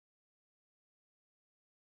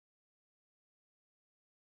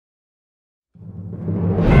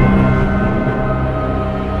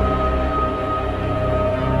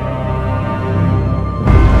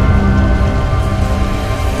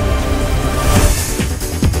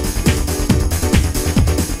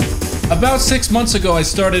About 6 months ago, I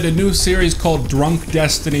started a new series called Drunk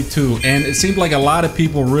Destiny 2, and it seemed like a lot of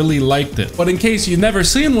people really liked it. But in case you've never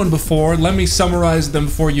seen one before, let me summarize them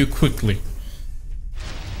for you quickly.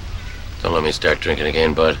 Don't let me start drinking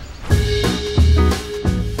again, bud.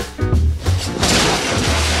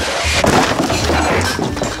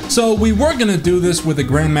 So we were gonna do this with a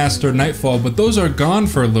Grandmaster Nightfall, but those are gone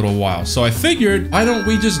for a little while. So I figured, why don't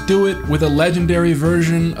we just do it with a legendary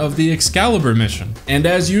version of the Excalibur mission? And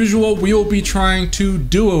as usual, we will be trying to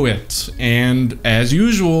duo it. And as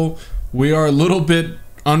usual, we are a little bit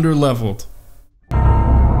under-leveled.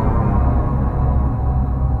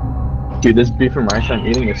 Dude, this beef and rice I'm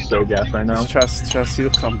eating is so gas right now. Trust, he'll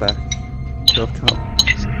come back. He'll come.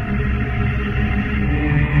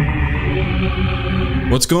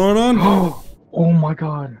 What's going on? Oh my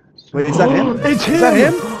god. Wait, is that him? It's him! Is that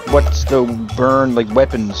him? What's the burn, like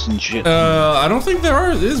weapons and shit? I don't think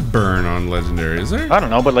there is burn on Legendary, is there? I don't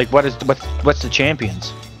know, but like, what's the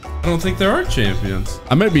champions? I don't think there are champions.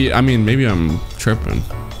 I mean, maybe I'm tripping.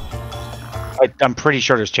 I'm pretty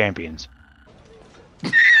sure there's champions.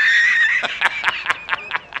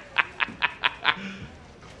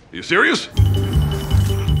 You serious?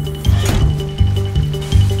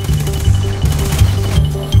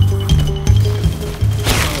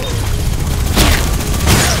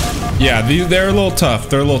 Yeah, they're a little tough.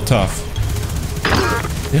 They're a little tough.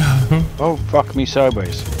 Yeah. Oh, fuck me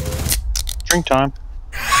sideways. Drink time.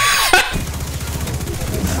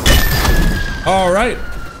 All right.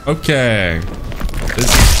 Okay.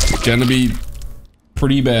 This is gonna be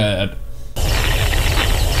pretty bad.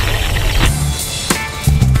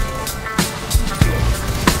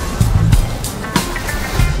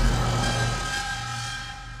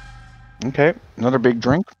 Okay, another big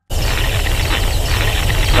drink.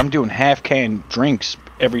 I'm doing half-can drinks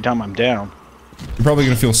every time I'm down. You're probably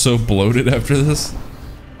gonna feel so bloated after this.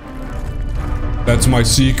 That's my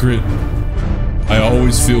secret. I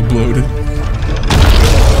always feel bloated.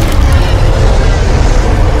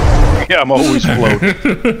 Yeah, I'm always bloated.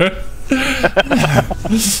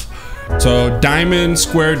 So, diamond,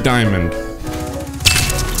 square, diamond.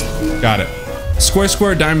 Got it. Square,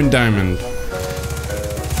 square, diamond, diamond.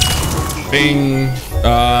 Bing.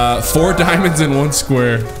 4 diamonds in 1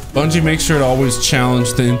 square. Bungie makes sure to always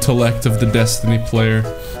challenge the intellect of the Destiny player.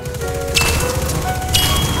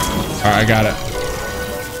 Alright, I got it.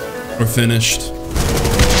 We're finished.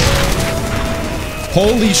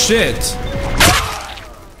 Holy shit.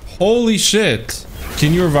 Holy shit.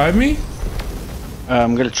 Can you revive me?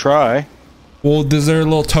 I'm gonna try. Well, is there a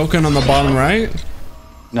little token on the bottom right?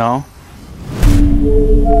 No.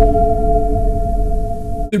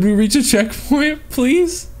 Did we reach a checkpoint,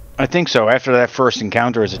 please? I think so. After that first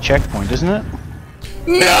encounter is a checkpoint, isn't it?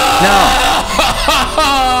 No!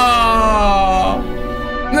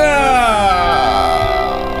 No!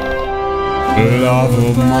 Love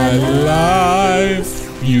of my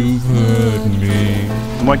life, you've hurt me.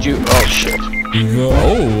 What'd you? Oh shit!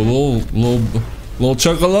 Oh, little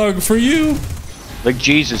chug-a-lug for you. Like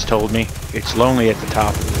Jesus told me, it's lonely at the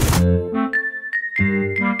top.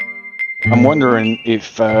 I'm wondering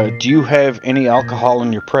if, do you have any alcohol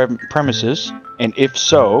in your premises? And if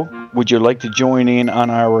so, would you like to join in on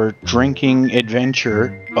our drinking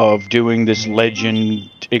adventure of doing this legend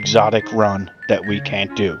exotic run that we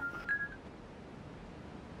can't do?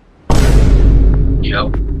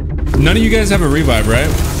 Yep. None of you guys have a revive, right?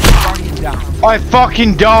 I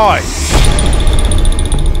fucking died!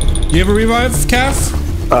 You have a revive, Calf?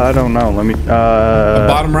 I don't know. Let me.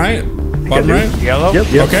 Bottom right? Bottom right? Yellow?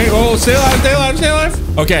 Yep. Okay. Oh, stay alive, stay alive, stay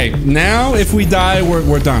alive. Okay, now if we die,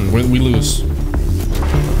 we're done. We lose.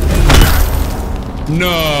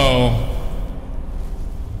 No.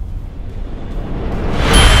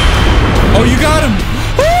 Oh, you got him.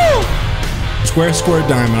 Woo! Square, square,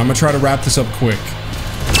 diamond. I'm gonna try to wrap this up quick.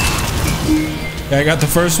 Okay, I got the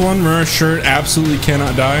first one. Remember, shirt absolutely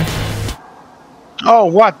cannot die. Oh,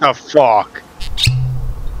 what the fuck?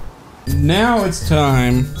 Now it's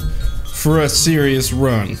time for a serious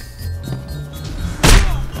run.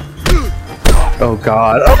 Oh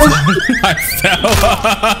god. I fell.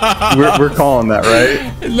 we're calling that, right?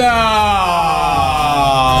 No.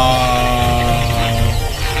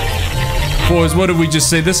 Boys, what did we just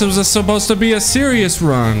say? This was supposed to be a serious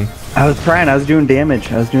run. I was trying. I was doing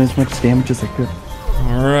damage. I was doing as much damage as I could.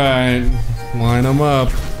 All right, line them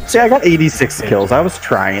up. See, I got 86 kills. I was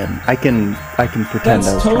trying. I can pretend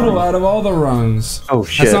I was total trying. out of all the runs. Oh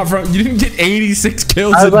shit! That's not from. You didn't get 86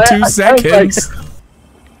 kills in 2 seconds.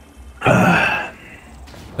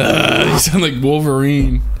 You sound like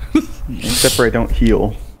Wolverine. Except for I don't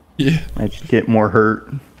heal. Yeah. I just get more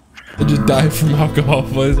hurt. I just died from alcohol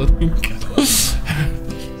poisoning.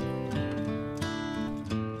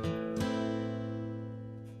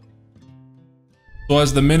 So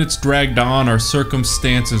as the minutes dragged on, our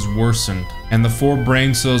circumstances worsened, and the 4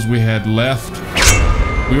 brain cells we had left,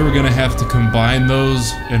 we were gonna have to combine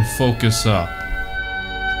those and focus up.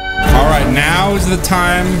 Alright, now is the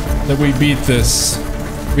time that we beat this.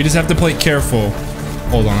 We just have to play careful.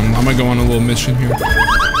 Hold on, I'm gonna go on a little mission here.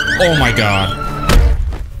 Oh my god.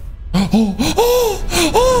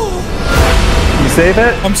 You save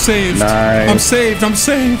it? I'm saved. Nice. I'm saved. I'm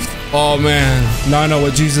saved. Oh man. Now I know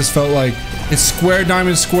what Jesus felt like. It's square,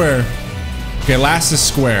 diamond, square. Okay, last is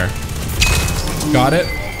square. Got it?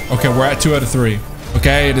 Okay, we're at 2 out of 3.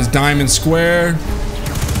 Okay, it is diamond, square.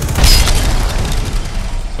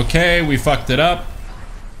 Okay, we fucked it up.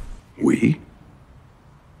 We?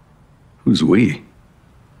 Who's we?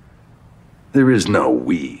 There is no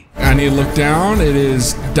we. I need to look down. It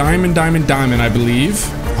is diamond, diamond, diamond, I believe.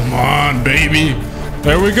 Come on, baby.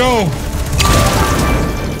 There we go.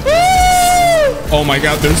 Oh my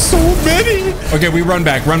god, there's so many. Okay, we run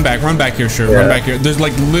back here, sure. Yeah. Run back here. There's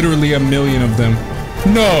like literally a million of them.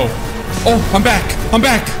 No. Oh, I'm back. I'm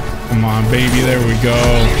back. Come on, baby. There we go.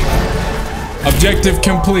 Objective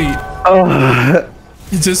complete. Oh.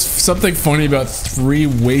 It's just something funny about 3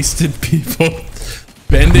 wasted people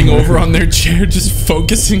bending over on their chair, just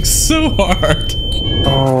focusing so hard.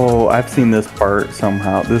 Oh, I've seen this part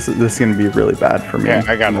somehow. This is gonna be really bad for me. Yeah,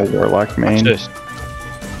 I got a warlock main.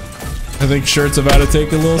 I think Shirt's about to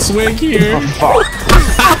take a little swig here. Oh, fuck.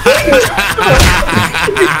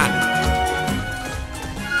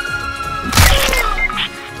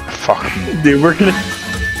 Fuck. Dude, we're gonna...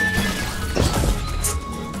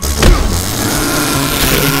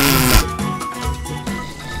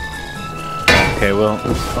 Okay, well,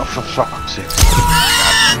 oh, for fuck's sake.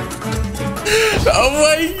 Oh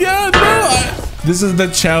my god, no! This is the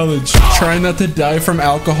challenge. Try not to die from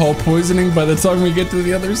alcohol poisoning by the time we get to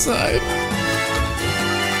the other side.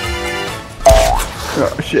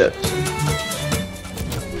 Oh, shit.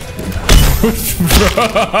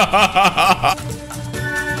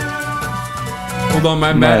 Hold on,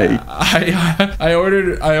 my man. I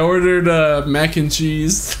ordered mac and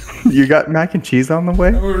cheese. You got mac and cheese on the way?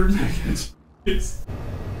 I ordered mac and cheese.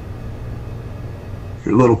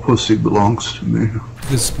 Your little pussy belongs to me.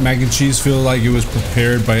 This mac and cheese feel like it was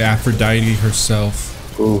prepared by Aphrodite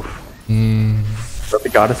herself. Oof. The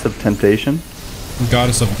goddess of temptation?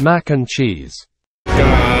 Goddess of mac and cheese.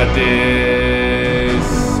 Goddess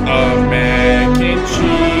of mac and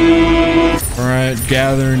cheese. Alright,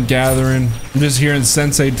 gathering. I'm just hearing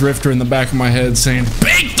Sensei Drifter in the back of my head saying,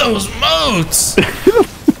 "Bake those moats!"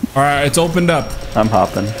 Alright, it's opened up. I'm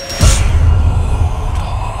hopping.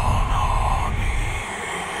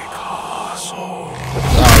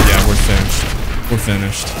 We're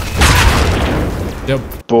finished. Yep.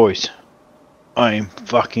 Boys, I'm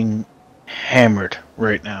fucking hammered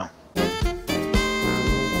right now.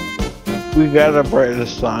 We gotta write a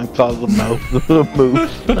song called The Mouth of the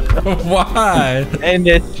Moose. Why? And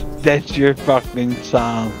that's your fucking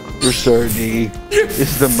song for Sir D.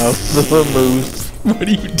 It's The Mouth of the Moose. What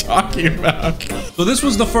are you talking about? So this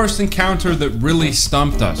was the first encounter that really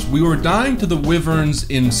stumped us. We were dying to the wyverns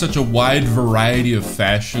in such a wide variety of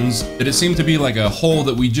fashions that it seemed to be like a hole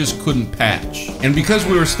that we just couldn't patch. And because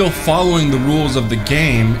we were still following the rules of the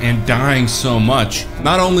game and dying so much,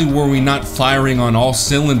 not only were we not firing on all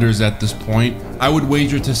cylinders at this point, I would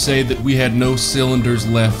wager to say that we had no cylinders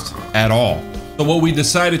left at all. So what we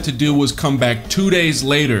decided to do was come back 2 days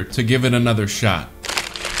later to give it another shot.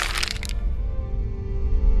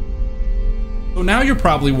 So now you're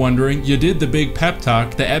probably wondering, you did the big pep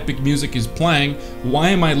talk, the epic music is playing, why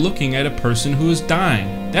am I looking at a person who is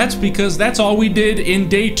dying? That's because that's all we did in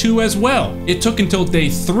day 2 as well. It took until day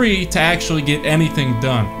 3 to actually get anything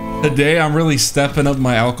done. Today I'm really stepping up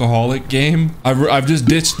my alcoholic game. I've just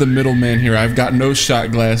ditched the middleman here. I've got no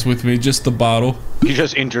shot glass with me, just the bottle. You're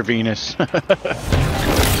just intravenous. I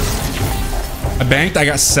banked, I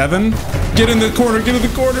got 7. Get in the corner, get in the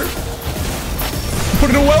corner. Put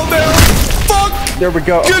it well down. Fuck! There we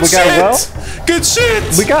go. Good we got shit! it well? Good shit!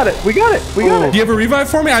 We got it. We got it. We got it. Do you have a revive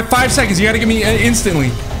for me? I have 5 seconds. You gotta give me instantly.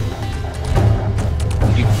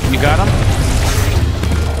 You got him?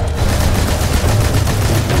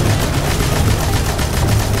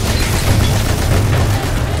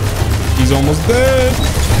 He's almost dead.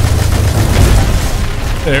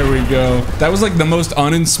 There we go. That was like the most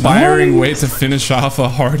uninspiring way to finish off a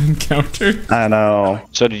hard encounter. I know.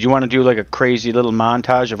 So did you want to do like a crazy little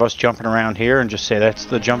montage of us jumping around here and just say that's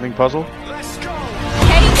the jumping puzzle? Let's go.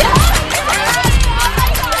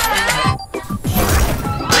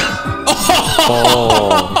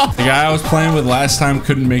 The guy I was playing with last time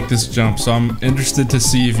couldn't make this jump, so I'm interested to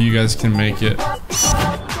see if you guys can make it.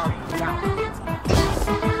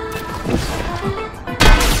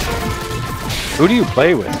 Who do you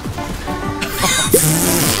play with?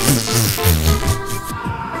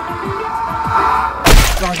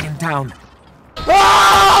 Guardian down.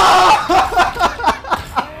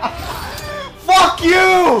 Fuck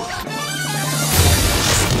you!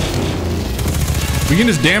 We can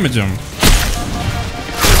just damage him.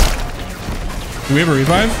 Do we have a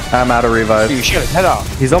revive? I'm out of revive. You shot his head off.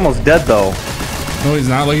 He's almost dead though. No, he's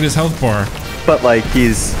not. Look at his health bar. But like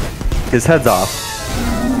his head's off.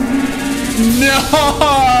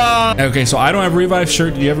 No! Okay, so I don't have revive.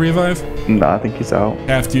 Shirt, do you have revive? No, I think he's out.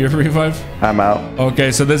 Half, do you have revive? I'm out.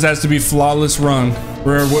 Okay, so this has to be flawless run.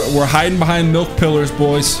 We're hiding behind milk pillars,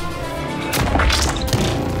 boys.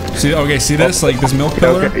 See, okay, see this? Like this milk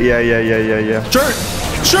pillar? Okay. Yeah. Shirt!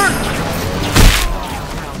 Shirt!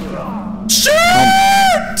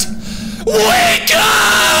 Shirt! Wake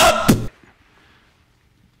up!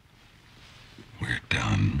 We're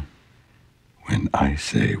done. When I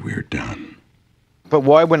say we're done. But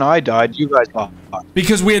why, when I died, you guys died?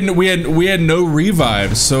 Because we had no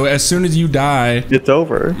revives. So as soon as you die, it's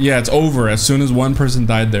over. Yeah, it's over. As soon as one person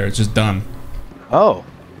died there, it's just done. Oh,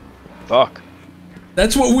 fuck.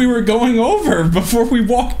 That's what we were going over before we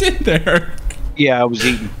walked in there. Yeah, I was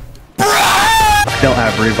eating. I don't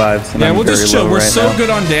have revives. Yeah, we'll just chill. We're so good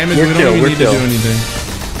on damage. We don't even need to do anything.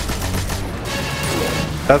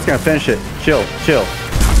 That's gonna finish it. Chill.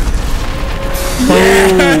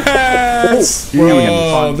 Yes!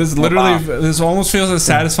 Bro, this almost feels as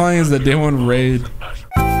satisfying as the day one raid.